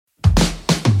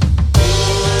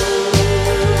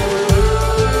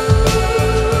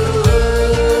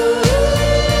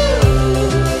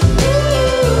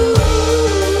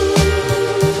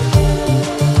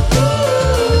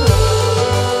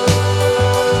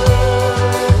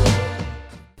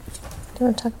Do you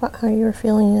want to talk about how you were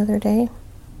feeling the other day?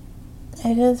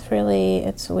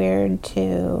 It's weird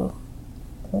to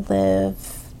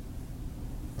live,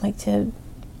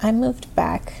 I moved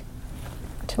back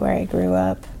to where I grew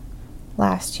up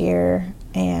last year,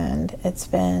 and it's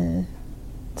been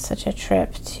such a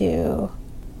trip to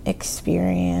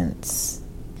experience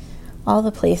all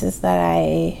the places that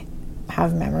I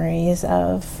have memories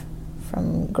of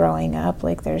from growing up.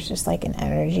 Like, there's just like an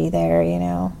energy there, you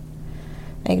know?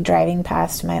 Like driving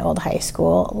past my old high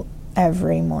school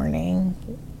every morning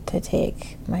to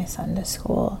take my son to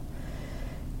school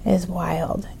is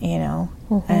wild, you know?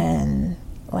 Mm-hmm.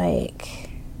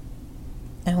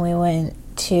 And we went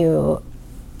to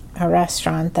a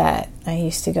restaurant that I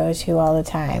used to go to all the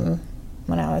time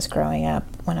when I was growing up,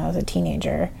 when I was a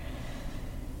teenager,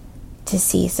 to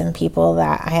see some people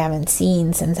that I haven't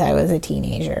seen since I was a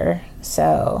teenager.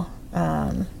 So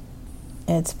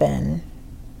it's been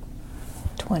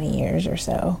 20 years or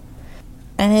so.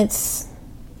 And it's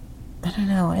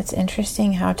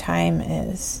interesting how time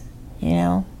is, you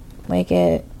know? Like,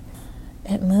 it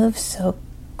moves so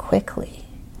quickly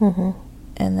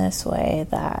in this way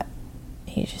that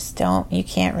you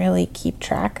can't really keep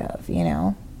track of, you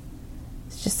know?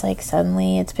 It's just like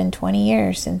suddenly it's been 20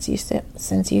 years since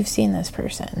you've seen this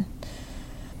person.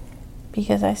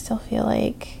 Because I still feel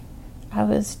like I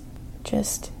was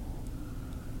just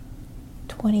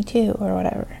 22 or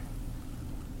whatever.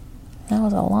 That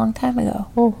was a long time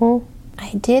ago.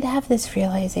 I did have this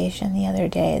realization the other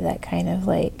day that kind of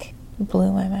like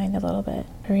blew my mind a little bit.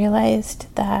 I realized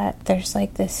that there's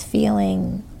like this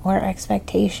feeling or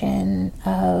expectation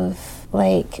of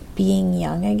like being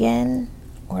young again,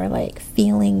 or like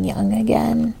feeling young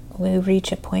again. We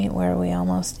reach a point where we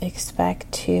almost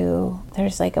expect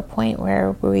there's like a point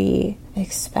where we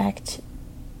expect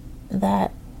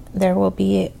that there will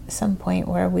be some point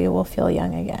where we will feel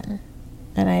young again.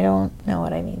 And I don't know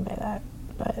what I mean by that,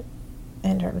 but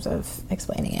in terms of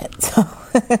explaining it. So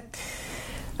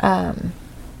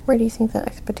where do you think that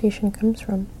expectation comes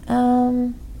from?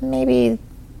 Maybe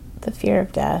the fear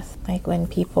of death. Like when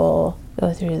people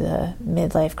go through the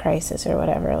midlife crisis or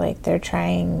whatever, like they're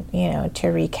trying, you know, to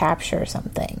recapture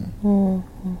something.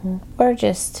 Or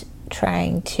just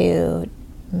trying to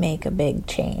make a big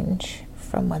change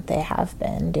from what they have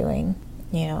been doing.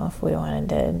 You know, if we wanted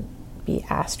to be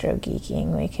astro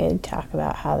geeking, we could talk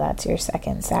about how that's your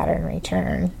second Saturn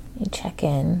return. You check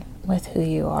in with who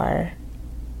you are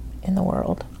in the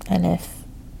world, and if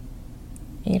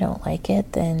you don't like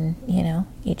it, then, you know,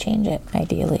 you change it,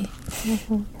 ideally.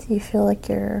 Do you feel like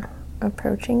you're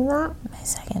approaching that? My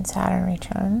second Saturn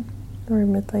return? Or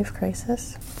midlife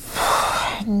crisis?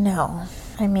 No.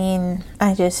 I mean,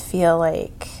 I just feel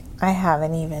like I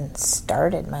haven't even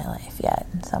started my life yet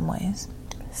in some ways.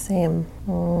 Same.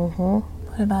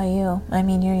 What about you? I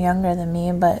mean, you're younger than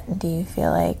me, but do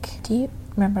you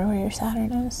remember where your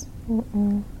Saturn is?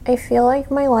 I feel like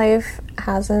my life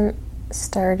hasn't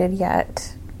started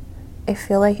yet. I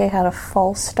feel like I had a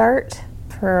false start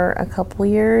for a couple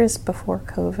years before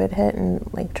COVID hit and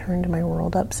like turned my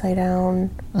world upside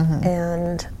down.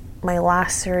 And my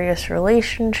last serious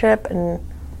relationship and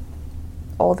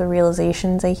all the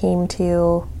realizations I came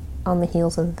to on the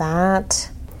heels of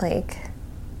that, like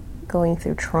going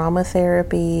through trauma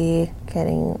therapy,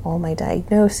 getting all my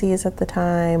diagnoses at the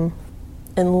time,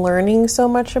 and learning so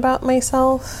much about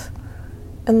myself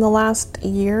in the last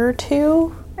year or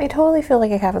two. I totally feel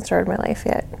like I haven't started my life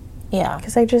yet. Yeah.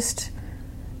 Because I just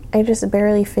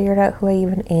barely figured out who I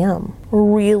even am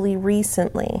really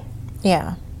recently.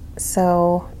 Yeah.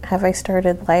 So have I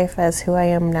started life as who I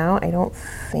am now? I don't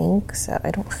think so.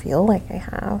 I don't feel like I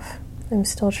have. I'm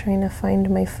still trying to find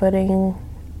my footing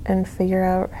and figure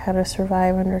out how to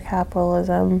survive under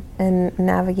capitalism and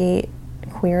navigate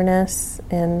queerness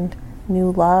and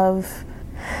new love.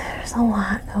 There's a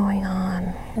lot going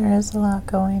on. There is a lot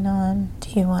going on.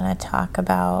 Do you want to talk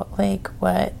about like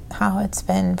how it's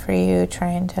been for you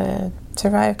trying to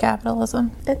survive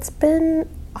capitalism? It's been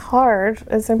hard,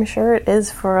 as I'm sure it is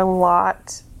for a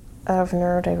lot of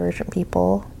neurodivergent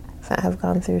people that have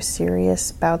gone through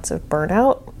serious bouts of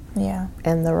burnout. Yeah.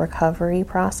 And the recovery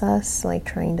process, like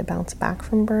trying to bounce back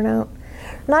from burnout.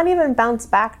 Not even bounce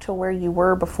back to where you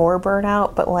were before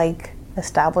burnout, but like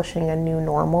establishing a new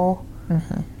normal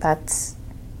that's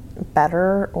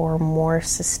better or more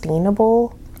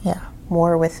sustainable. Yeah.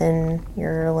 More within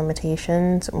your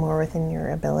limitations, more within your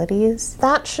abilities.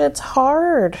 That shit's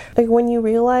hard. Like when you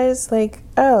realize like,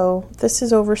 oh, this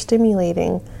is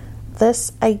overstimulating.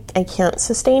 This I can't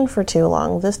sustain for too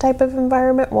long. This type of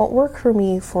environment won't work for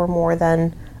me for more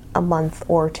than a month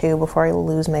or two before I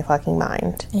lose my fucking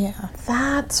mind. Yeah.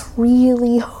 That's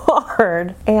really hard.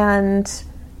 word. And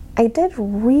I did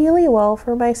really well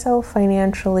for myself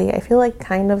financially. I feel like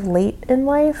kind of late in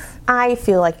life. I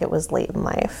feel like it was late in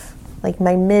life. Like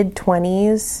my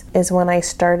mid-20s is when I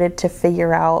started to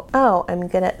figure out, oh, I'm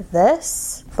good at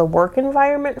this. The work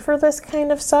environment for this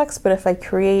kind of sucks, but if I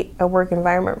create a work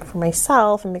environment for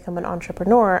myself and become an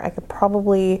entrepreneur, I could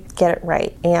probably get it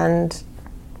right. And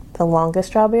the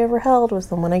longest job I ever held was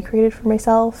the one I created for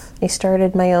myself. I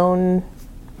started my own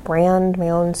brand, my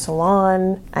own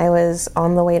salon. I was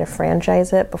on the way to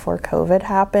franchise it before COVID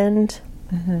happened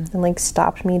and like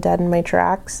stopped me dead in my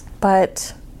tracks.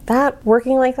 But that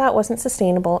working like that wasn't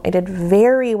sustainable. I did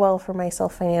very well for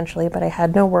myself financially, but I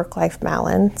had no work-life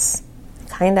balance.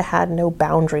 Kind of had no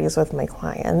boundaries with my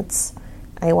clients.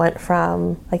 I went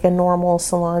from like a normal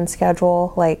salon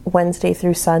schedule, like Wednesday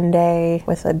through Sunday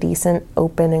with a decent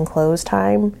open and close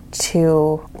time,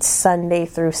 to Sunday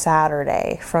through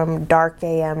Saturday from dark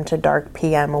AM to dark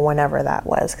PM or whenever that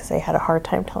was, because I had a hard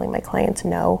time telling my clients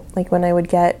no. Like when I would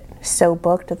get so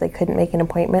booked that they couldn't make an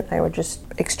appointment, I would just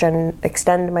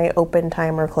extend my open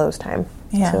time or close time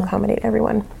to accommodate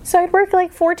everyone. So I'd work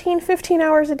like 14, 15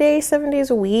 hours a day, 7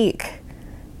 days a week.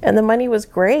 And the money was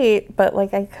great, but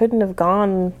like I couldn't have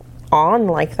gone on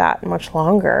like that much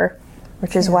longer,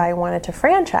 which is why I wanted to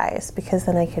franchise, because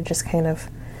then I could just kind of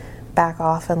back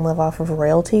off and live off of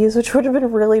royalties, which would have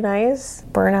been really nice.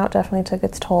 Burnout definitely took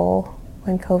its toll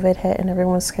when COVID hit and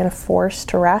everyone was kind of forced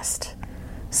to rest.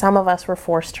 Some of us were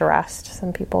forced to rest.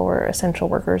 Some people were essential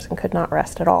workers and could not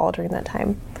rest at all during that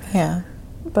time. Yeah.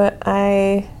 But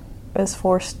I was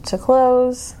forced to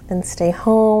close and stay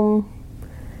home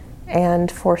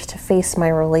and forced to face my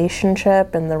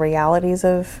relationship and the realities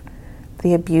of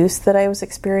the abuse that I was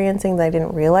experiencing that I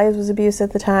didn't realize was abuse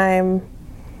at the time.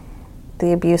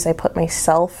 The abuse I put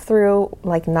myself through,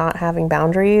 like not having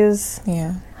boundaries.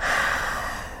 Yeah.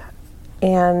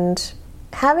 And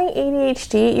having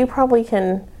ADHD, you probably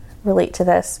can relate to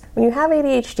this. When you have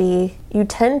ADHD, you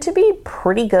tend to be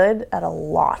pretty good at a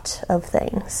lot of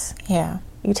things. Yeah.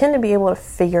 You tend to be able to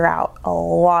figure out a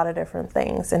lot of different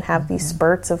things and have these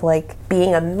spurts of like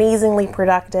being amazingly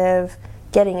productive,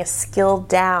 getting a skill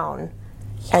down,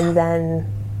 and then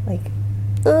like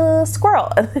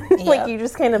squirrel. Like you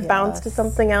just kind of bounce to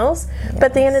something else. But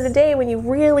at the end of the day, when you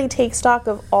really take stock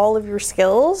of all of your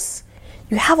skills,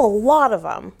 you have a lot of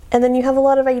them. And then you have a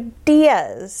lot of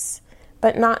ideas,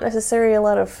 but not necessarily a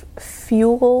lot of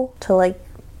fuel to like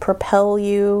propel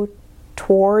you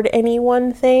toward any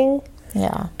one thing.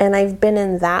 Yeah. And I've been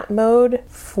in that mode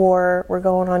we're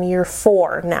going on year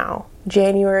 4 now.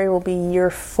 January will be year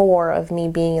 4 of me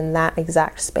being in that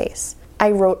exact space.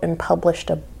 I wrote and published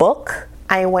a book.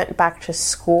 I went back to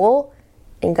school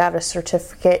and got a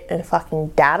certificate in fucking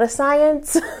data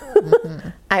science.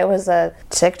 I was a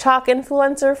TikTok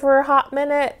influencer for a hot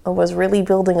minute. I was really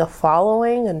building a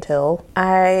following until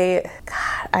I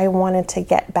wanted to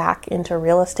get back into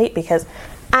real estate, because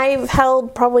I've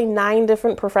held probably 9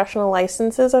 different professional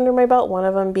licenses under my belt, one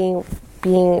of them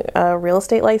being a real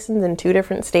estate license in 2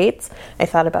 different states. I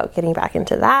thought about getting back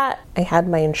into that. I had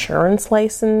my insurance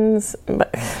license,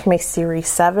 my Series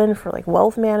 7 for like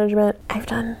wealth management. I've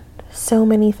done so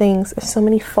many things, so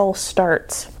many false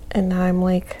starts. And now I'm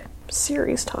like,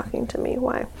 Siri's talking to me.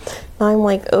 Why? Now I'm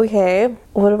like, okay,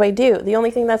 what do I do? The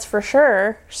only thing that's for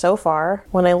sure so far,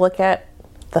 when I look at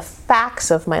the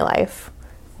facts of my life,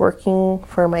 working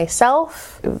for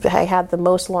myself, I had the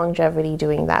most longevity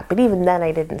doing that. But even then,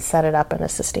 I didn't set it up in a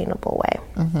sustainable way.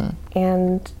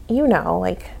 And,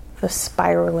 like the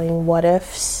spiraling what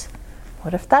ifs.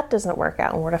 What if that doesn't work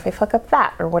out? And what if I fuck up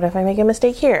that? Or what if I make a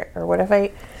mistake here? Or what if?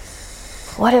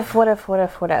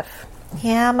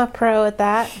 Yeah, I'm a pro at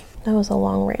that. That was a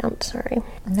long rant, sorry.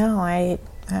 No,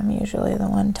 I'm usually the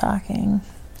one talking.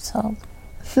 So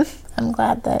I'm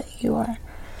glad that you are.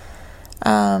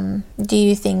 Do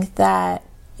you think that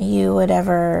you would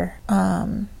ever,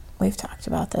 we've talked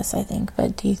about this, I think,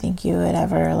 but do you think you would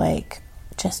ever, like,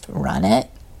 just run it?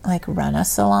 Like, run a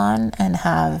salon and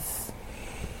have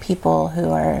people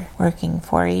who are working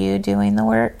for you doing the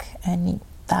work, and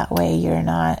that way you're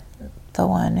not the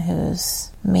one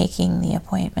who's making the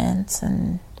appointments?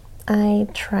 And I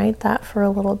tried that for a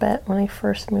little bit when I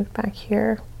first moved back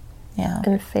here. Yeah.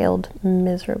 And failed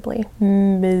miserably.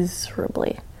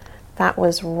 That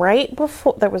was right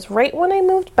when I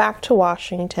moved back to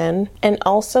Washington, and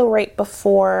also right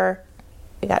before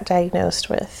I got diagnosed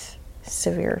with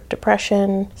severe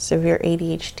depression, severe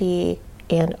ADHD,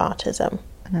 and autism.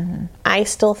 I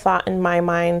still thought in my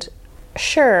mind,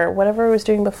 sure, whatever I was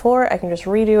doing before, I can just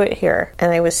redo it here.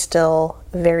 And I was still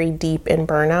very deep in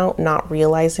burnout, not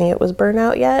realizing it was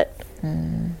burnout yet.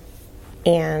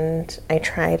 And I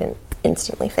tried and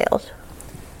instantly failed.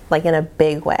 Like in a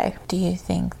big way. Do you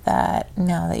think that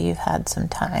now that you've had some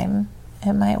time,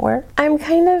 it might work? I'm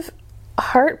kind of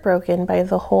heartbroken by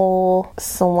the whole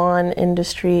salon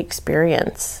industry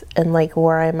experience, and like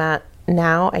where I'm at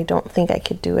now, I don't think I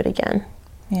could do it again.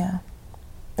 Yeah.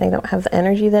 I don't have the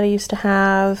energy that I used to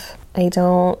have. I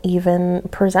don't even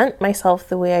present myself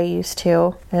the way I used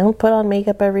to. I don't put on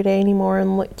makeup every day anymore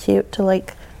and look cute to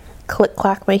like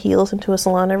click-clack my heels into a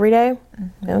salon every day.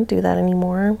 I don't do that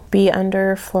anymore. Be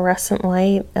under fluorescent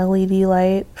light, LED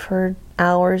light for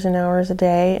hours and hours a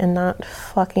day and not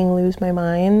fucking lose my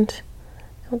mind.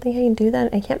 I don't think I can do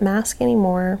that. I can't mask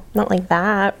anymore. Not like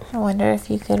that. I wonder if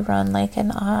you could run like a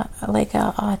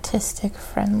autistic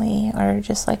friendly or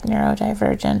just like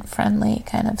neurodivergent friendly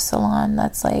kind of salon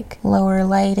that's like lower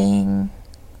lighting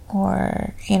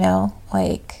or, you know,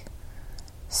 like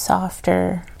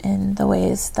softer in the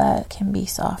ways that can be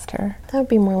softer. That would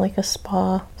be more like a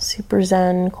spa. Super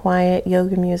zen, quiet,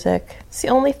 yoga music. It's the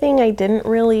only thing I didn't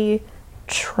really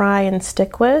try and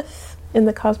stick with in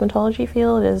the cosmetology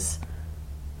field is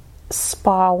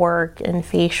spa work and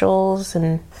facials,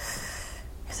 and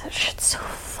because that shit's so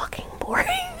fucking boring.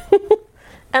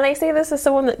 And I say this as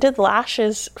someone that did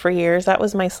lashes for years. That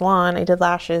was my salon. I did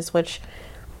lashes, which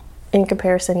in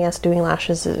comparison, yes, doing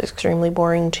lashes is extremely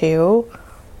boring too.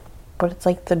 But it's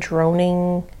like the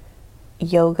droning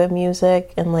yoga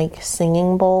music and like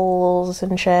singing bowls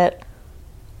and shit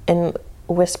and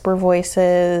whisper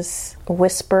voices,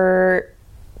 whisper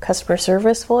customer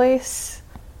service voice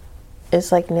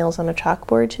is like nails on a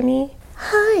chalkboard to me.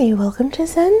 Hi, welcome to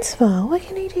Zen Spa. What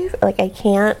can I do? Like, I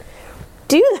can't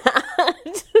do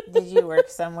that. Did you work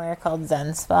somewhere called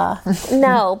Zen Spa?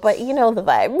 No, but you know the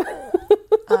vibe.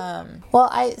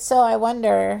 I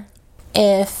wonder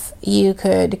if you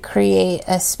could create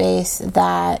a space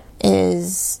that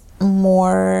is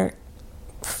more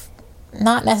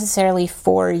not necessarily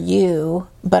for you,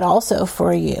 but also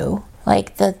for you.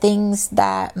 Like the things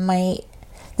that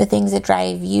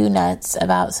drive you nuts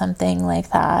about something like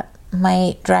that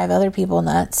might drive other people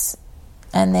nuts,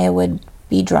 and they would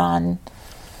be drawn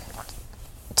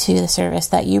to the service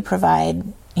that you provide.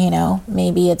 You know,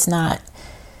 maybe it's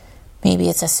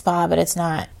a spa, but it's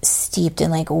not steeped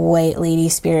in like white lady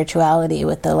spirituality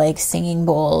with the like singing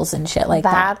bowls and shit like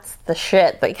that. That's the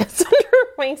shit that gets under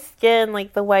my skin,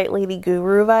 like the white lady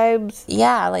guru vibes.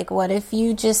 Yeah, like what if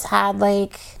you just had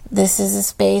like, this is a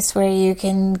space where you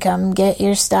can come get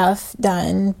your stuff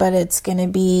done, but it's going to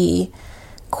be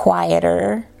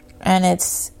quieter and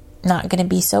it's not going to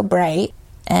be so bright.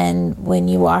 And when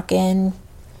you walk in,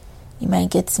 you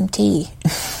might get some tea.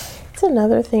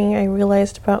 Another thing I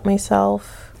realized about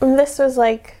myself, and this was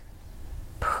like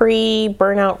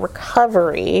pre-burnout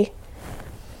recovery,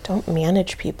 don't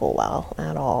manage people well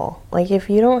at all. Like if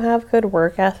you don't have good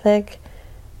work ethic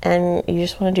and you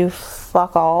just want to do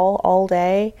fuck all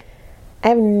day, I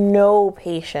have no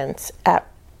patience at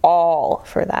all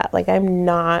for that. Like I'm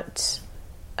not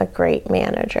a great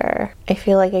manager. I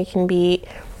feel like I can be,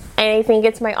 and I think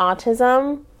it's my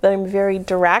autism that I'm very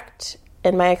direct.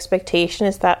 And my expectation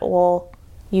is that, well,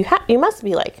 you must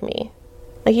be like me.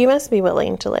 Like, you must be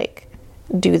willing to, like,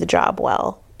 do the job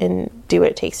well and do what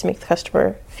it takes to make the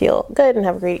customer feel good and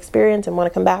have a great experience and want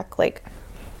to come back. Like,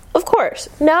 of course.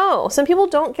 No, some people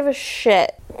don't give a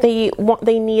shit. They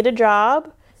need a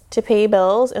job to pay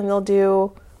bills, and they'll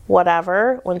do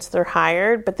whatever once they're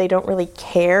hired, but they don't really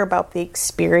care about the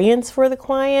experience for the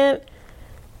client.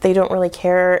 They don't really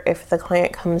care if the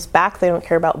client comes back. They don't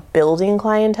care about building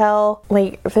clientele.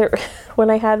 Like, when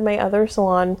I had my other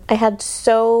salon, I had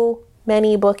so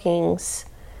many bookings.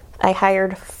 I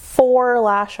hired 4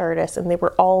 lash artists, and they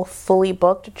were all fully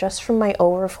booked just from my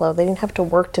overflow. They didn't have to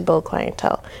work to build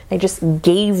clientele. I just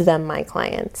gave them my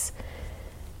clients.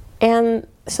 And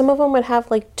some of them would have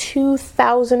like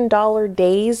 $2,000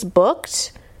 days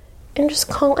booked. And just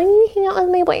call, I need to hang out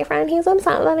with my boyfriend. He's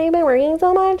upset that I've been working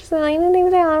so much, so I need to do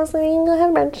that so we can go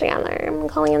have brunch together. I'm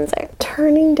calling in sick.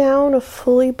 Turning down a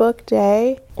fully booked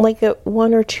day, like a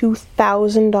 $1,000 or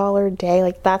 $2,000 day,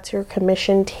 like that's your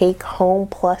commission take home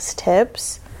plus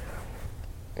tips.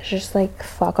 It's just like,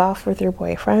 fuck off with your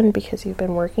boyfriend because you've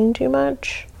been working too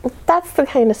much. That's the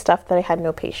kind of stuff that I had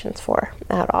no patience for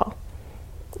at all.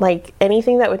 Like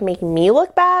anything that would make me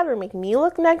look bad or make me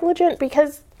look negligent,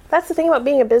 because that's the thing about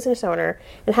being a business owner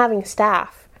and having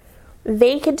staff.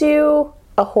 They could do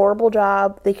a horrible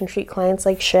job. They can treat clients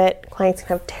like shit. Clients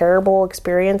can have terrible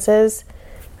experiences.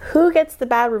 Who gets the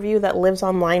bad review that lives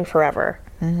online forever?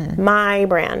 Mm-hmm. My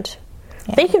brand.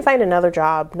 Yeah. They can find another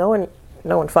job. No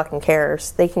one fucking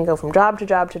cares. They can go from job to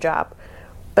job to job.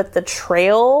 But the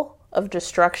trail of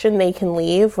destruction they can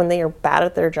leave when they are bad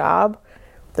at their job,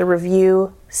 the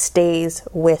review stays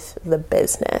with the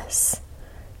business.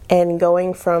 And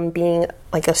going from being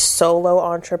like a solo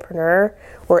entrepreneur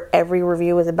where every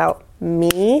review is about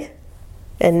me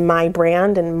and my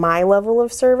brand and my level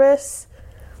of service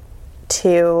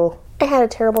to, I had a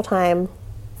terrible time,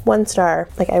 1 star,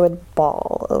 like I would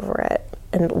bawl over it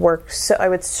and work, so I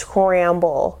would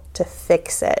scramble to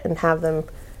fix it and have them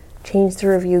change the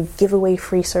review, give away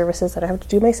free services that I have to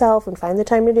do myself and find the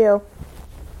time to do.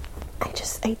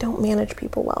 I don't manage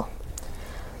people well.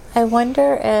 I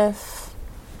wonder if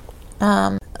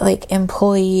like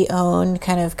employee-owned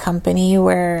kind of company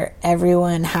where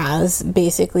everyone has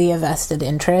basically a vested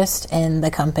interest in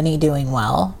the company doing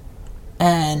well.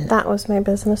 And that was my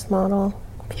business model.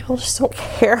 People just don't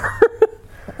care.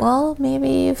 Well, maybe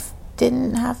you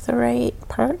didn't have the right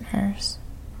partners,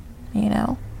 you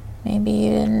know? Maybe you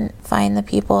didn't find the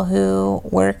people who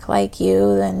work like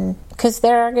you, then, because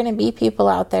there are going to be people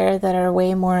out there that are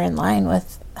way more in line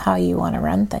with how you want to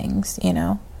run things, you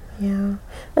know? Yeah.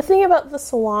 The thing about the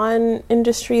salon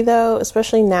industry, though,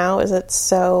 especially now, is it's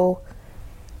so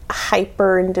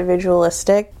hyper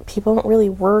individualistic. People don't really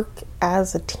work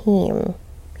as a team.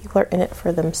 People are in it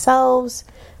for themselves.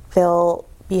 They'll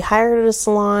be hired at a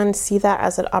salon, see that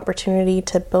as an opportunity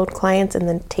to build clients, and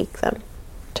then take them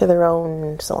to their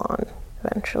own salon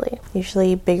eventually.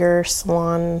 Usually bigger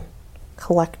salon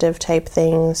collective type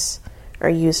things are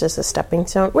used as a stepping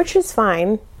stone, which is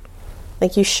fine.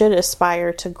 Like, you should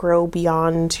aspire to grow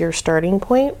beyond your starting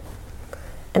point.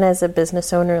 And as a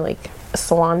business owner, like a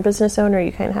salon business owner,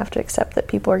 you kind of have to accept that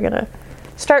people are going to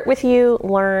start with you,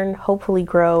 learn, hopefully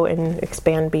grow, and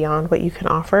expand beyond what you can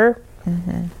offer.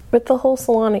 Mm-hmm. But the whole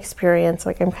salon experience,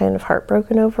 like, I'm kind of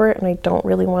heartbroken over it, and I don't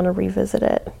really want to revisit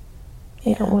it.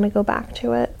 I don't want to go back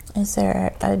to it. Is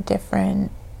there a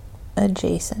different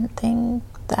adjacent thing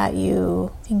that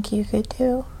you think you could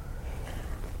do?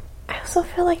 I also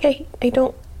feel like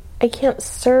I can't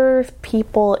serve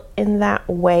people in that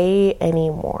way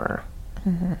anymore.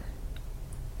 Mm-hmm.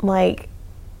 Like,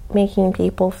 making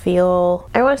people feel,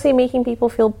 I want to say making people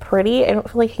feel pretty. I don't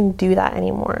feel like I can do that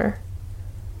anymore.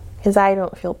 Because I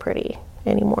don't feel pretty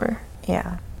anymore.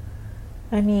 Yeah.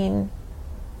 I mean,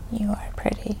 you are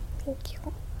pretty. Thank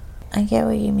you. I get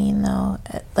what you mean, though.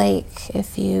 Like,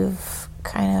 if you've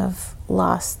kind of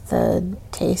lost the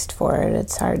taste for it,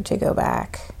 it's hard to go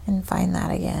back and find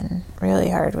that again. Really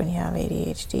hard when you have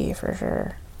ADHD, for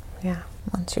sure. Yeah.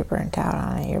 Once you're burnt out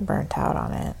on it, you're burnt out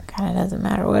on it. Kind of doesn't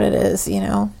matter what it is, you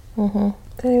know? Mm-hmm.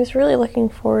 I was really looking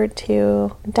forward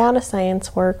to data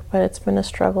science work, but it's been a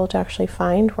struggle to actually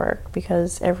find work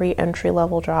because every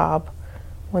entry-level job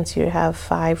wants you to have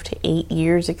 5 to 8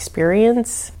 years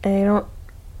experience, and I don't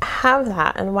have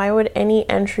that. And why would any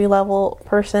entry-level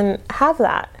person have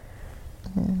that?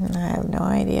 I have no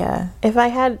idea. If I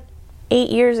had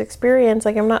 8 years experience,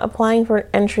 like, I'm not applying for an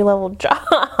entry-level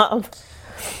job.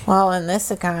 Well, in this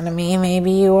economy,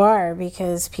 maybe you are,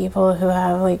 because people who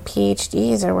have, like,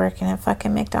 PhDs are working at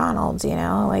fucking McDonald's, you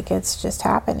know? Like, it's just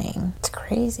happening. It's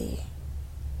crazy.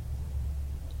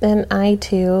 And I,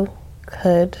 too,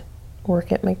 could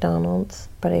work at McDonald's,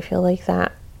 but I feel like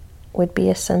that would be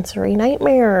a sensory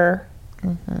nightmare.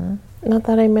 Mm-hmm. Not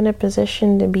that I'm in a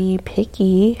position to be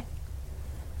picky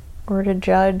or to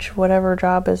judge whatever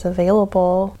job is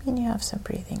available. And you have some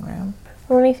breathing room.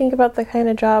 When I think about the kind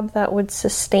of job that would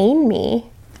sustain me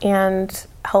and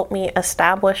help me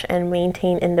establish and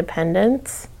maintain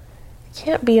independence, it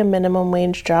can't be a minimum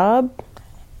wage job.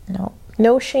 No.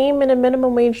 No shame in a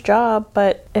minimum wage job,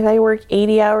 but if I work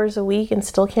 80 hours a week and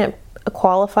still can't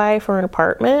qualify for an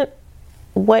apartment,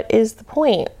 what is the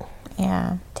point?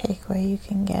 Yeah, take what you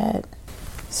can get.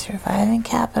 Surviving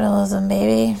capitalism,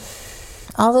 baby.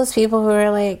 All those people who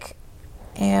are like,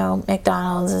 you know,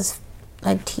 McDonald's is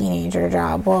a teenager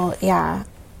job. Well, yeah,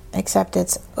 except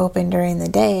it's open during the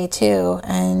day too,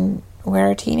 and where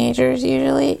are teenagers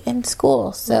usually? In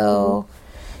school. So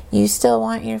you still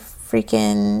want your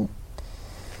freaking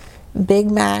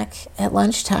Big Mac at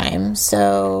lunchtime.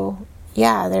 So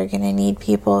yeah, they're going to need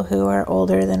people who are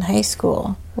older than high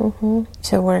school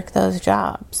to work those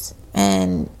jobs.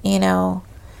 And, you know,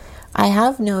 I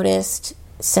have noticed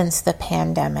since the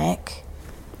pandemic,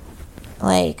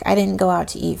 like, I didn't go out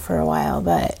to eat for a while,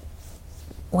 but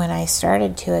when I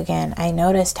started to again, I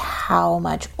noticed how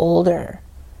much older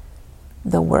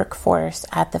the workforce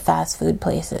at the fast food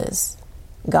places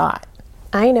got.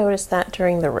 I noticed that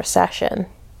during the recession.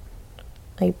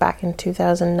 Like, back in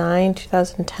 2009,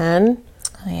 2010.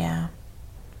 Oh, yeah.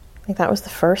 Like, that was the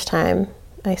first time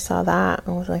I saw that. I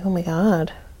was like, oh my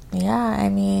God. Yeah, I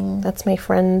mean... That's my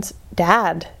friend's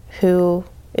dad, who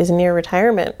is near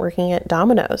retirement working at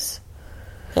Domino's.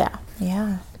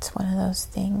 Yeah, it's one of those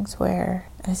things where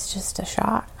it's just a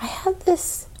shock. I had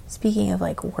this, speaking of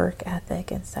like work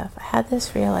ethic and stuff, I had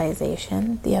this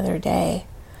realization the other day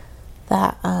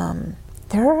that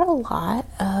there are a lot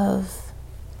of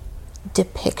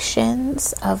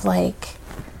depictions of like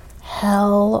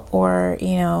hell or,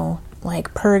 you know,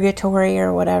 like purgatory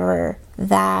or whatever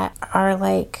that are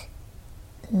like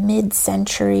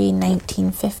mid-century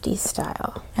 1950s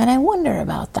style. And I wonder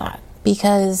about that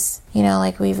because, you know,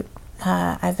 like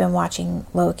I've been watching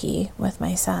Loki with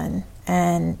my son,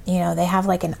 and, you know, they have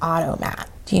like an automats.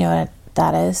 Do you know what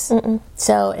that is? Mm-mm.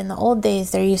 So in the old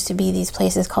days, there used to be these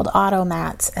places called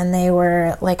automats, and they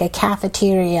were like a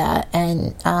cafeteria,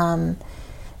 and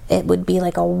it would be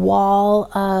like a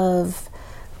wall of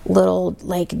little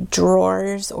like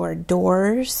drawers or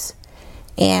doors,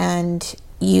 and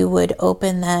you would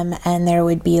open them and there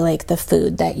would be like the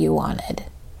food that you wanted.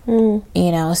 You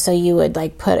know, so you would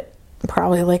like put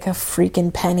probably like a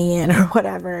freaking penny in or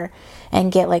whatever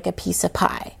and get like a piece of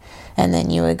pie, and then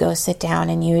you would go sit down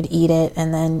and you would eat it,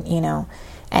 and then, you know,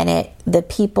 and the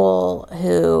people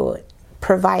who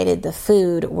provided the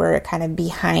food were kind of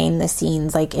behind the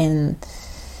scenes, like in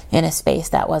a space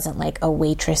that wasn't like a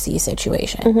waitressy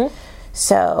situation.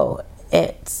 So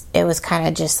it was kind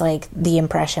of just like, the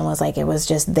impression was like it was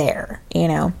just there, you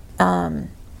know.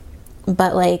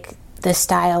 But like the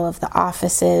style of the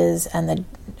offices and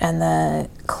the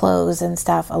clothes and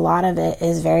stuff, a lot of it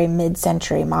is very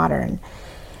mid-century modern.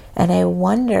 And I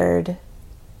wondered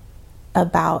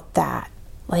about that,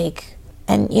 like,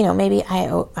 and, you know, maybe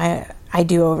I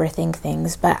do overthink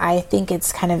things, but I think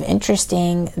it's kind of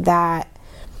interesting that,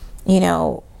 you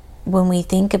know, when we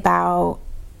think about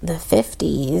the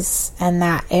 50s and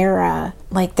that era,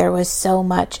 like there was so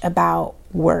much about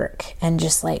work and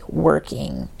just like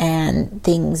working and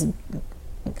things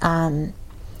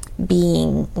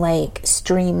being like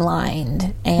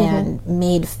streamlined and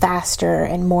made faster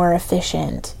and more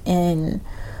efficient in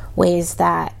ways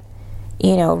that,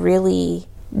 you know, really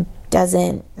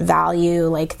doesn't value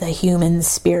like the human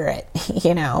spirit,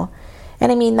 you know.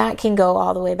 And I mean, that can go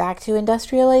all the way back to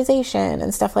industrialization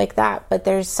and stuff like that, but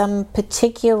there's some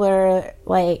particular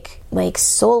like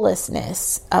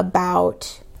soullessness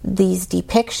about these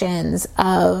depictions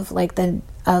of like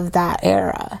of that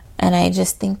era. And I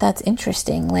just think that's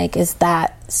interesting. Like, is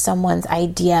that someone's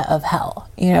idea of hell?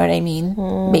 You know what I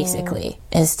mean? Basically,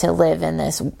 is to live in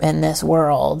this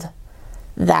world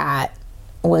that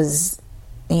was,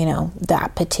 you know,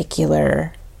 that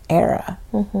particular era.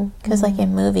 Because like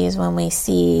in movies, when we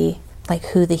see like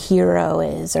who the hero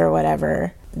is or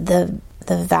whatever, the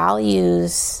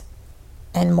values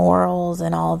and morals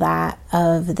and all that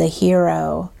of the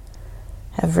hero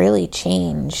have really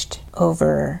changed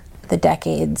over the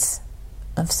decades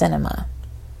of cinema.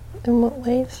 In what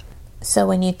ways? So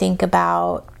when you think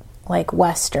about like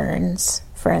westerns,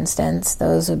 for instance,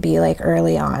 those would be like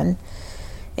early on.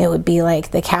 It would be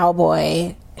like the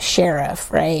cowboy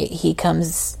sheriff, right? He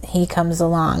comes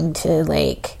along to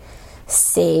like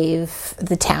save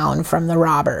the town from the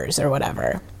robbers or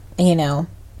whatever, you know,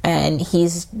 and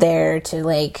he's there to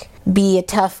like be a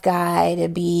tough guy, to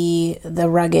be the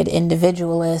rugged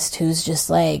individualist who's just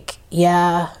like,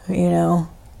 yeah, you know,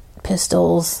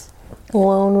 pistols,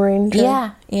 Lone Ranger.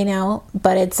 yeah, you know,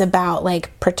 but it's about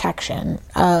like protection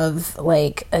of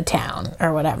like a town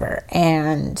or whatever.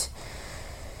 And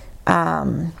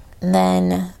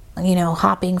then, you know,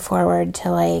 hopping forward to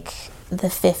like the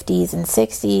 50s and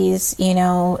 60s, you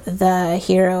know, the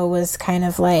hero was kind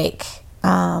of like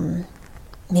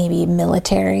maybe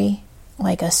military,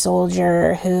 like a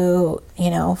soldier who, you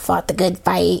know, fought the good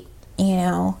fight, you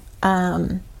know,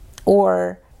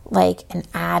 or like an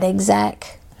ad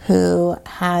exec who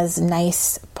has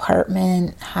nice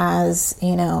apartment, has,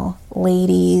 you know,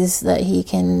 ladies that he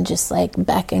can just like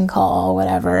beck and call,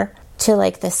 whatever. To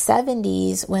like the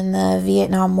 70s when the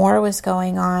Vietnam War was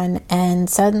going on, and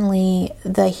suddenly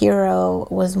the hero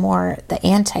was more the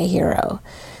anti-hero.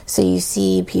 So you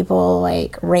see people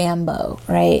like Rambo,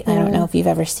 right? I don't know if you've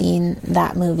ever seen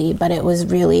that movie, but it was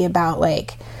really about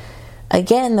like,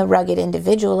 again, the rugged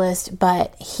individualist,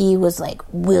 but he was like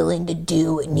willing to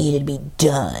do what needed to be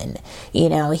done. You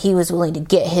know, he was willing to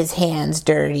get his hands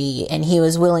dirty, and he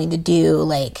was willing to do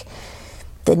like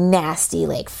the nasty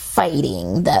like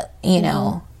fighting that, you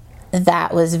know,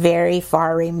 that was very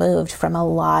far removed from a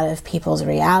lot of people's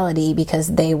reality because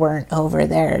they weren't over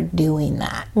there doing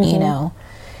that, you know.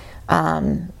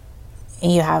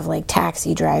 You have like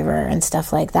Taxi Driver and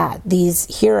stuff like that.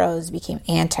 These heroes became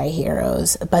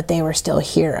anti-heroes, but they were still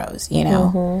heroes, you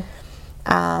know.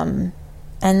 And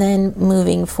then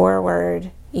moving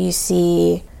forward, You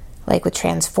see, like with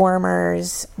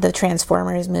Transformers, the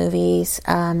Transformers movies,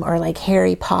 or like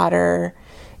Harry Potter,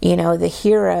 you know, the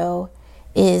hero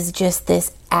is just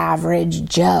this average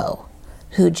Joe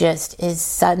who just is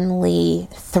suddenly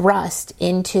thrust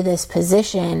into this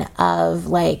position of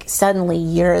like, suddenly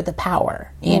you're the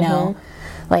power, you know?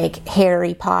 Like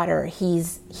Harry Potter,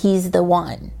 he's the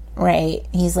one, right?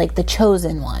 He's like the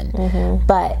chosen one.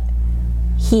 But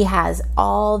he has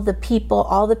all the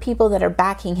people that are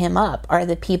backing him up are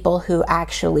the people who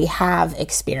actually have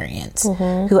experience,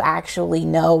 who actually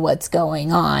know what's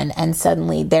going on, and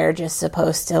suddenly they're just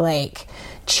supposed to like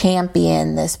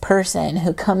champion this person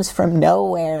who comes from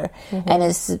nowhere and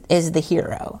is the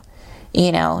hero,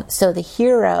 you know? So the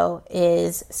hero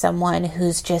is someone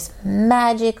who's just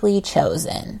magically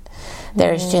chosen.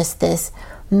 There's just this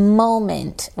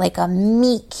moment, like a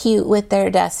meet cute with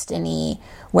their destiny,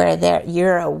 where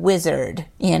you're a wizard,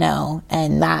 you know,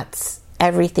 and that's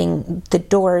everything. The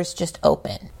doors just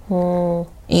open,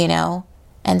 you know?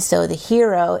 And so the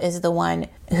hero is the one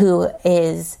who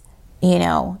is, you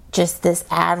know, just this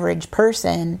average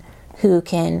person who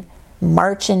can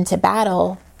march into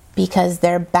battle because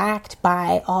they're backed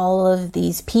by all of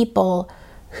these people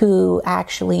who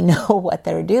actually know what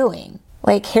they're doing.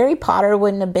 Like, Harry Potter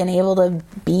wouldn't have been able to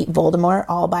beat Voldemort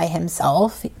all by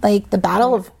himself. Like, the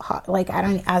Battle of, like,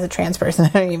 as a trans person, I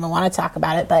don't even want to talk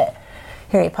about it, but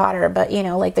Harry Potter, but, you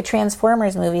know, like the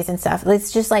Transformers movies and stuff,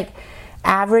 it's just like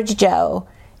average Joe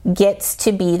gets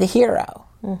to be the hero.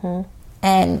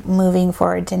 And moving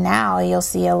forward to now, you'll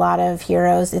see a lot of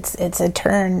heroes. It's a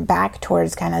turn back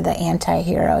towards kind of the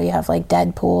anti-hero. You have like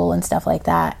Deadpool and stuff like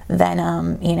that.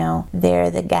 Venom, you know, they're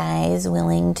the guys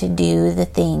willing to do the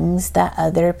things that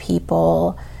other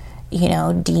people, you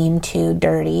know, deem too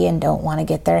dirty and don't want to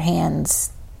get their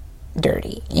hands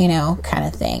dirty, you know, kind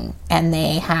of thing. And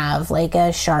they have like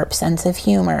a sharp sense of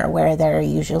humor where they're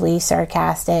usually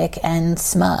sarcastic and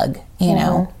smug, you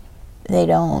know. They're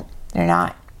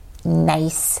not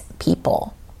nice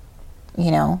people, you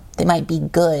know. They might be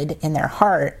good in their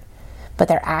heart, but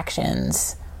their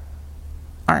actions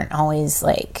aren't always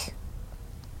like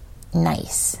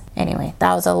nice. Anyway,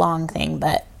 that was a long thing,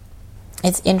 but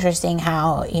it's interesting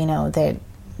how, you know,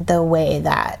 the way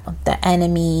that the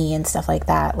enemy and stuff like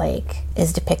that like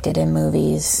is depicted in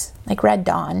movies like Red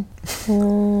Dawn.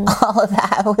 All of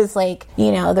that was like,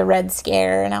 you know, the Red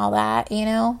Scare and all that, you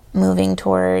know, moving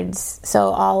towards,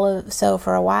 so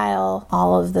for a while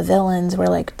all of the villains were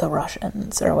like the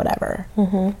Russians or whatever.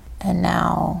 And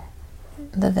now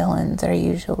the villains are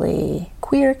usually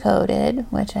queer coded,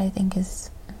 which I think is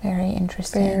very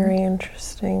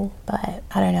interesting. But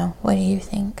I don't know, what do you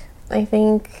think? I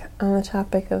think on the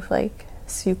topic of like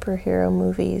superhero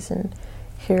movies and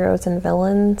heroes and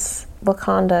villains,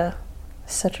 Wakanda,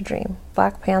 such a dream.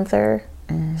 Black Panther,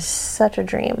 such a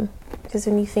dream. Because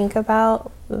when you think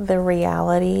about the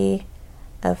reality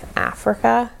of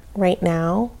Africa right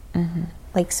now,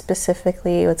 like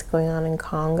specifically what's going on in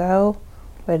Congo,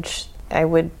 which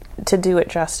to do it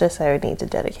justice, I would need to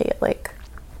dedicate like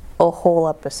a whole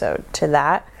episode to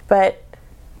that. But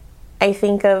I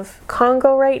think of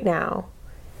Congo right now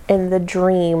and the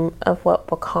dream of what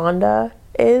Wakanda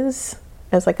is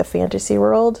as like a fantasy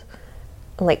world,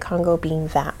 and like Congo being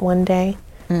that one day,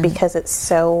 because it's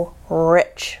so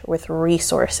rich with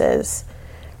resources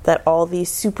that all these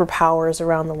superpowers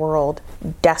around the world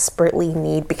desperately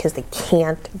need because they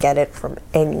can't get it from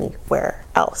anywhere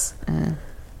else.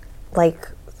 Like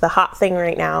the hot thing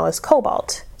right now is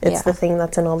cobalt. It's the thing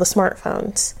that's in all the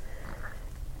smartphones.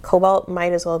 Cobalt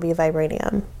might as well be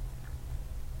vibranium.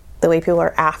 The way people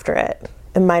are after it,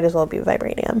 it might as well be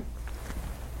vibranium.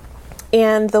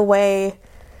 And the way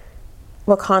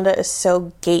Wakanda is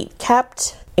so gate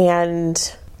kept,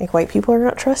 and like white people are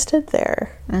not trusted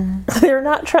there. They're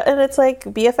not and it's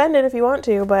like, be offended if you want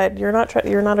to, but you're not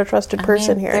a trusted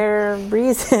person here. There are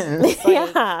reasons.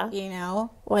 Like, you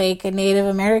know, like a Native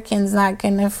American's not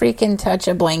gonna freaking touch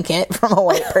a blanket from a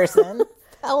white person.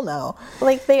 Hell no.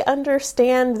 Like, they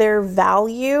understand their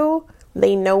value.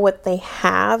 They know what they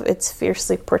have. It's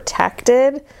fiercely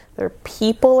protected. Their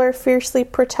people are fiercely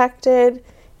protected.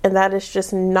 And that is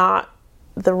just not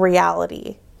the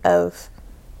reality of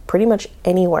pretty much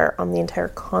anywhere on the entire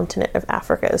continent of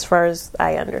Africa, as far as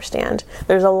I understand.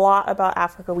 There's a lot about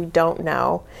Africa we don't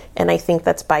know, and I think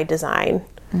that's by design.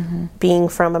 Being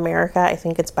from America, I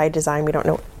think it's by design. We don't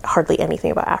know hardly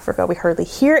anything about Africa. We hardly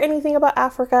hear anything about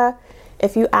Africa.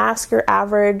 If you ask your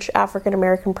average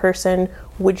African-American person,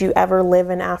 would you ever live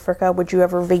in Africa? Would you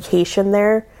ever vacation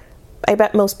there? I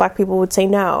bet most black people would say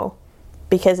no.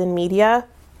 Because in media,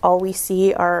 all we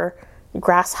see are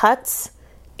grass huts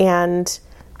and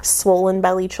swollen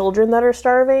belly children that are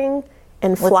starving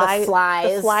and With the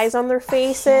flies on their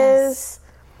faces. Yes.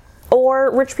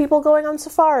 Or rich people going on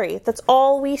safari. That's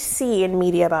all we see in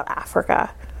media about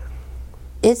Africa.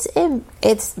 It's one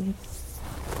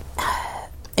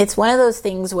of those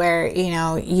things where, you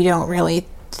know, you don't really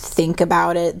think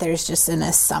about it. There's just an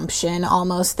assumption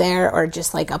almost there, or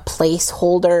just like a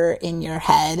placeholder in your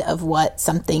head of what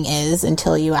something is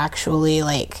until you actually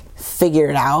like figure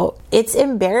it out. It's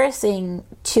embarrassing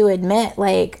to admit,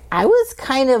 like, I was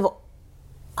kind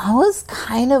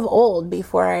of old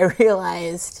before I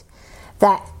realized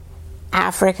that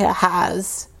Africa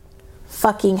has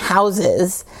fucking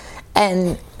houses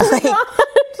and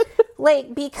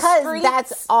like because streets,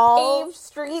 that's all paved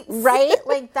streets, right?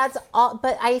 Like that's all.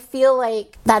 But I feel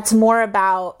like that's more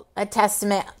about a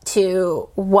testament to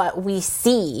what we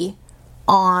see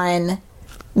on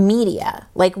media.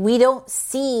 Like we don't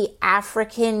see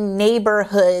African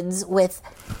neighborhoods with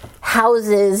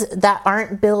houses that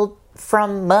aren't built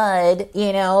from mud,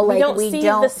 you know, like we don't see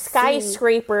the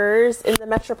skyscrapers in the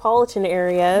metropolitan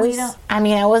areas. I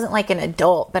mean, I wasn't like an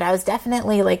adult, but I was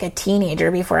definitely like a teenager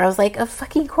before I was like, of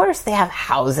fucking course they have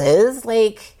houses,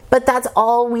 like, but that's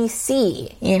all we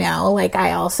see, you know. Like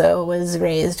I also was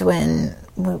raised when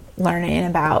learning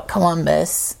about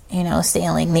Columbus, you know,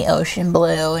 sailing the ocean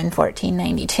blue in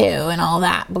 1492 and all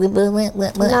that. Blah, blah, blah,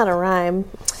 blah, blah. Not a rhyme.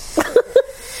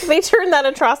 They turned that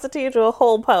atrocity into a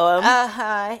whole poem.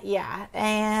 Yeah.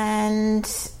 And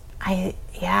I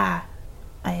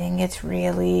think it's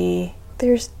really...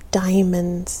 There's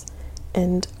diamonds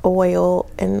and oil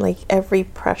and like every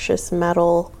precious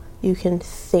metal you can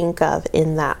think of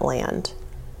in that land.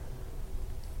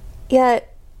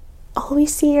 Yet, all we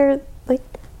see are like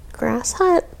grass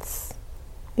huts.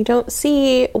 We don't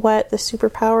see what the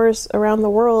superpowers around the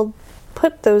world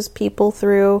put those people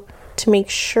through to make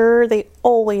sure they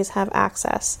always have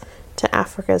access to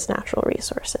Africa's natural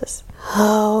resources.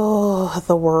 Oh,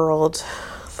 the world.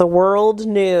 The world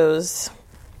news.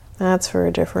 That's for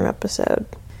a different episode.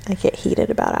 I get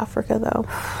heated about Africa, though.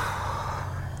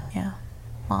 Yeah.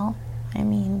 Well, I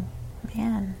mean,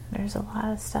 man, there's a lot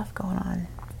of stuff going on.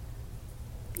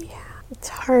 Yeah. It's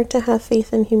hard to have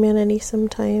faith in humanity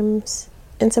sometimes.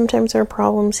 And sometimes our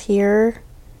problems here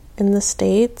in the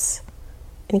States,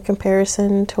 in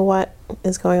comparison to what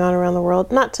is going on around the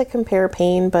world. Not to compare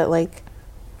pain, but like,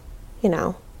 you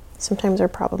know, sometimes our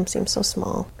problems seem so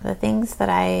small. The things that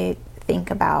I think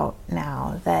about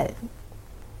now that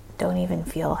don't even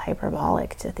feel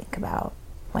hyperbolic to think about.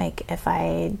 Like if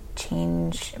I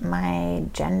change my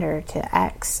gender to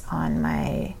X on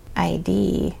my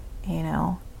ID, you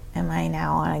know, am I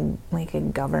now on like a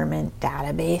government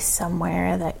database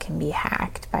somewhere that can be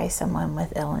hacked by someone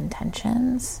with ill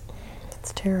intentions?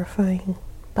 It's terrifying.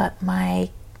 But my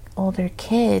older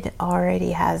kid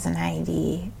already has an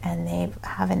ID and they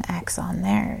have an X on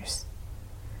theirs.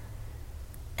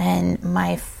 And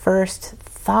my first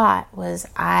thought was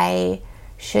I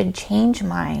should change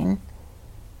mine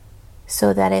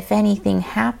so that if anything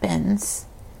happens,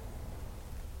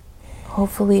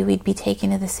 hopefully we'd be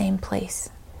taken to the same place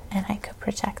and I could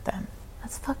protect them.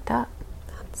 That's fucked up.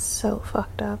 That's so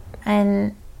fucked up.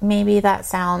 And maybe that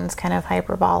sounds kind of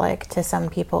hyperbolic to some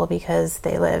people because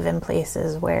they live in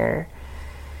places where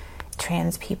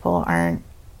trans people aren't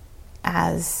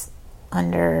as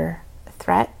under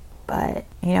threat. But,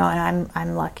 you know, and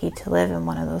I'm lucky to live in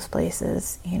one of those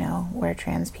places, you know, where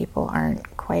trans people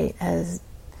aren't quite as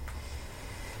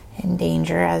in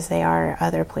danger as they are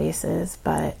other places.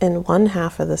 But in one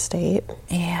half of the state.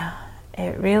 Yeah.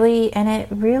 It really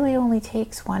only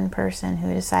takes one person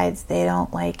who decides they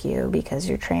don't like you because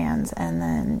you're trans, and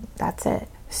then that's it.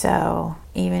 So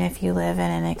even if you live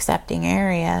in an accepting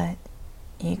area,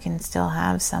 you can still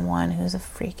have someone who's a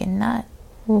freaking nut,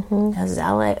 a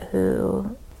zealot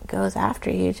who goes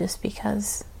after you just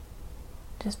because.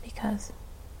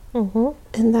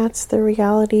 And that's the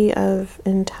reality of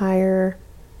entire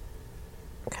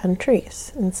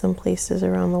countries in some places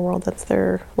around the world. That's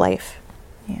their life.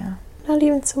 Yeah. Not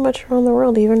even so much around the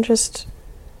world, even just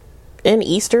in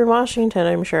Eastern Washington,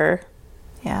 I'm sure.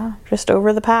 Yeah. Just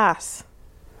over the pass.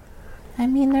 I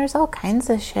mean, there's all kinds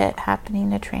of shit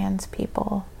happening to trans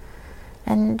people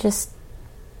and just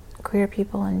queer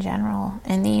people in general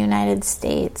in the United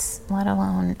States, let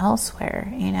alone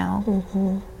elsewhere, you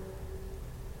know?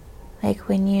 Like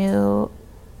when you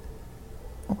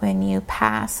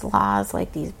pass laws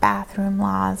like these bathroom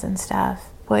laws and stuff,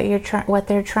 what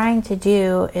they're trying to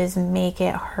do is make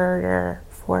it harder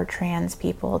for trans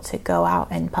people to go out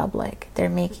in public. They're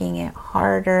making it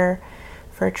harder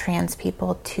for trans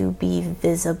people to be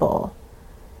visible.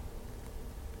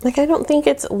 Like, I don't think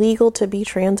it's legal to be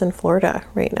trans in Florida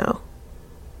right now.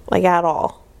 Like, at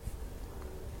all.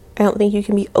 I don't think you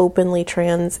can be openly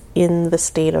trans in the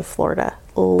state of Florida.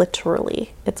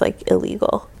 Literally. It's, like,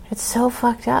 illegal. It's so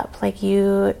fucked up. Like,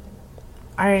 you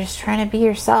are just trying to be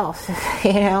yourself.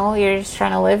 You know? You're just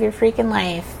trying to live your freaking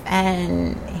life.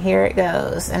 And here it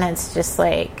goes. And it's just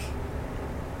like,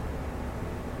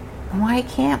 why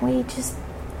can't we just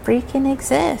freaking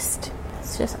exist?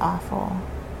 It's just awful.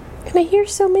 And I hear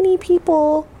so many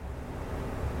people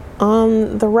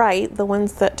on the right, the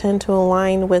ones that tend to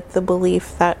align with the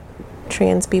belief that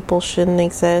trans people shouldn't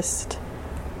exist,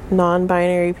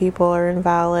 non-binary people are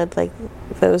invalid, like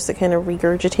those that kind of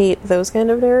regurgitate those kind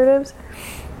of narratives,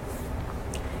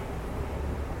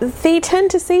 they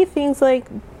tend to say things like,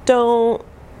 don't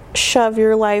shove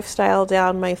your lifestyle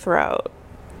down my throat.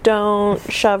 Don't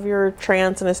shove your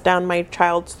transness down my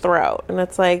child's throat. And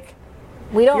it's like,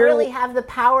 we don't really have the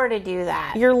power to do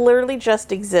that. You're literally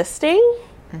just existing.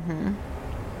 Mm-hmm.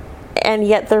 And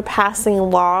yet they're passing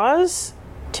laws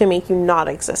to make you not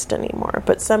exist anymore.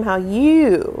 But somehow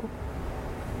you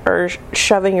are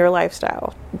shoving your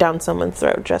lifestyle down someone's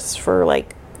throat just for,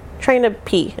 like, trying to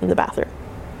pee in the bathroom.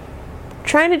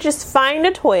 Trying to just find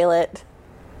a toilet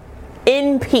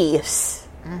in peace.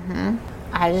 Mm-hmm.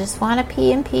 I just want to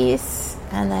pee in peace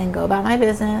and then go about my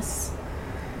business.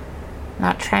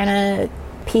 Not trying to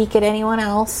peek at anyone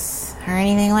else or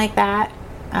anything like that.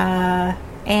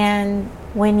 And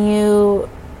when you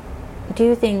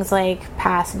do things like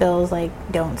pass bills like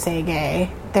Don't Say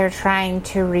Gay, they're trying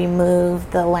to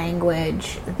remove the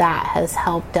language that has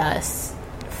helped us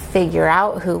figure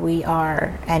out who we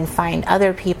are and find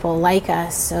other people like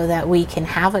us so that we can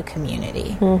have a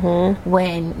community. Mm-hmm.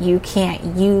 When you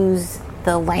can't use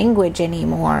the language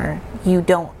anymore, you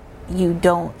don't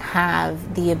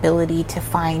have the ability to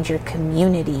find your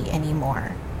community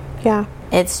anymore. Yeah.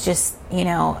 It's just, you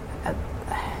know.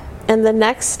 And the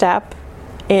next step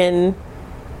in,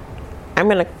 I'm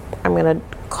gonna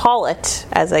call it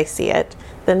as I see it,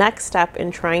 the next step in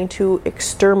trying to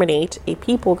exterminate a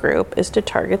people group is to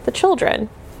target the children.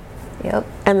 Yep.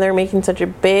 And they're making such a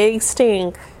big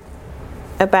stink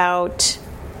about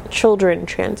children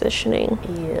transitioning.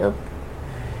 Yep.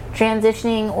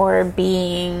 Transitioning or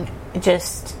being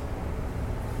just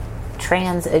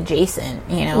trans adjacent,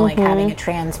 you know, like having a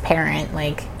trans parent,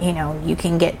 like, you know, you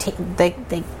can get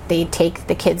they take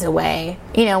the kids away,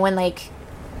 you know, when like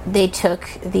they took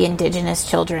the indigenous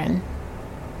children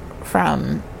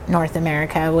from North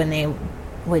America, when they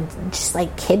would just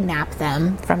like kidnap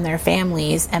them from their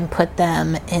families and put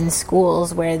them in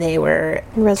schools where they were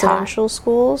residential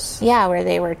schools, where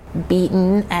they were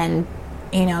beaten and,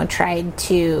 you know,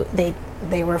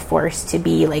 they were forced to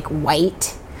be like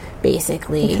white,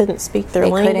 basically. They couldn't speak their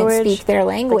language. They couldn't speak their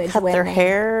language. They cut their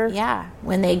hair. Yeah.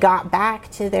 When they got back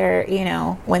to their, you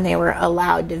know, when they were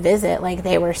allowed to visit, like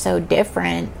they were so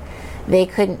different,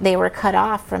 they were cut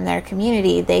off from their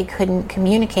community. They couldn't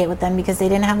communicate with them because they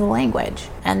didn't have the language.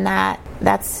 And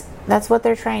that's what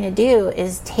they're trying to do,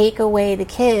 is take away the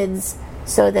kids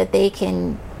so that they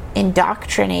can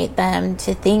indoctrinate them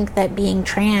to think that being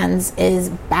trans is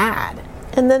bad.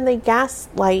 And then they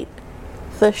gaslight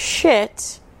the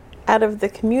shit out of the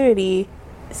community,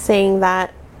 saying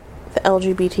that the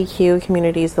LGBTQ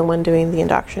community is the one doing the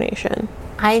indoctrination.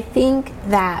 I think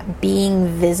that being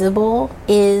visible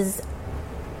is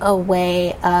a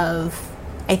way of,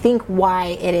 I think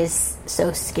why it is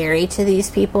so scary to these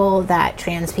people that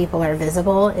trans people are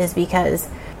visible is because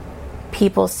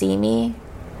people see me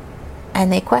and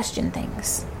they question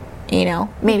things, you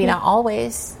know, maybe not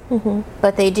always,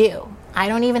 but they do. I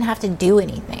don't even have to do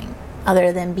anything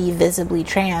other than be visibly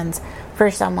trans for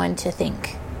someone to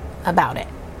think about it,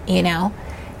 you know?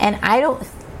 And I don't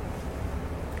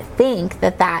think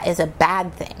that that is a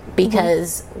bad thing,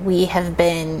 because we have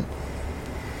been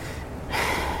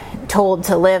told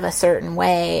to live a certain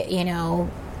way, you know,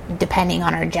 depending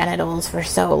on our genitals for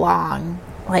so long.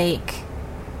 Like,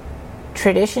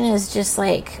 tradition is just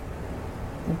like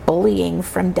bullying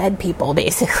from dead people,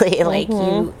 basically. Like,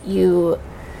 you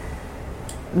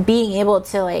being able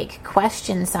to like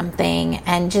question something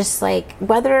and just like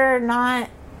whether or not,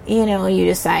 you know, you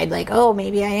decide like, oh,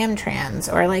 maybe I am trans,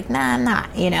 or like, nah, I'm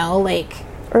not, you know, like,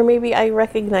 or maybe I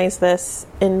recognize this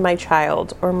in my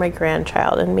child or my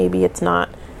grandchild, and maybe it's not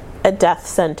a death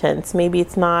sentence, maybe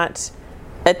it's not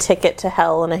a ticket to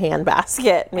hell in a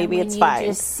handbasket, maybe it's fine. You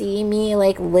just see me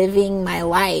like living my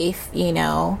life, you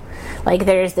know, like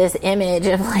there's this image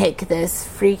of like this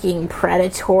freaking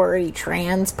predatory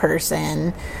trans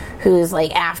person who's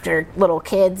like after little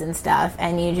kids and stuff,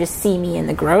 and you just see me in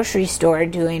the grocery store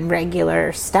doing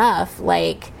regular stuff,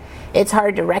 like, it's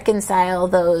hard to reconcile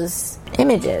those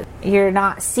images. You're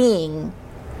not seeing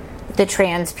the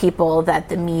trans people that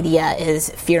the media is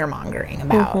fear-mongering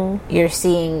about. You're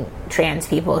seeing trans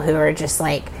people who are just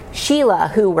like Sheila,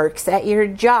 who works at your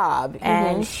job,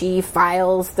 and she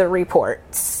files the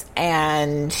reports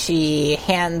and she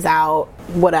hands out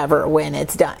whatever when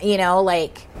it's done. You know,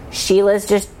 like Sheila's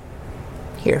just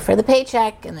here for the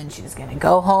paycheck, and then she's going to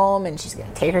go home and she's going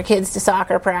to take her kids to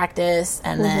soccer practice,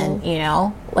 and then, you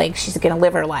know, like she's going to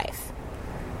live her life.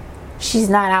 She's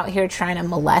not out here trying to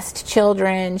molest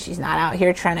children. She's not out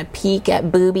here trying to peek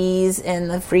at boobies in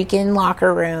the freaking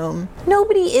locker room.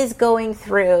 Nobody is going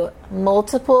through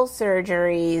multiple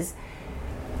surgeries,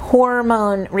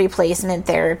 hormone replacement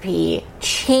therapy,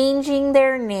 changing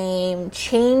their name,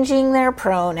 changing their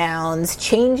pronouns,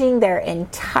 changing their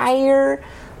entire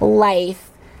life,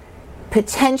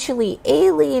 potentially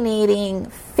alienating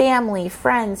family,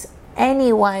 friends,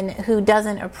 anyone who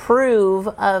doesn't approve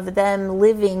of them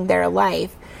living their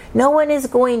life. No one is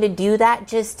going to do that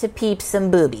just to peep some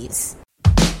boobies.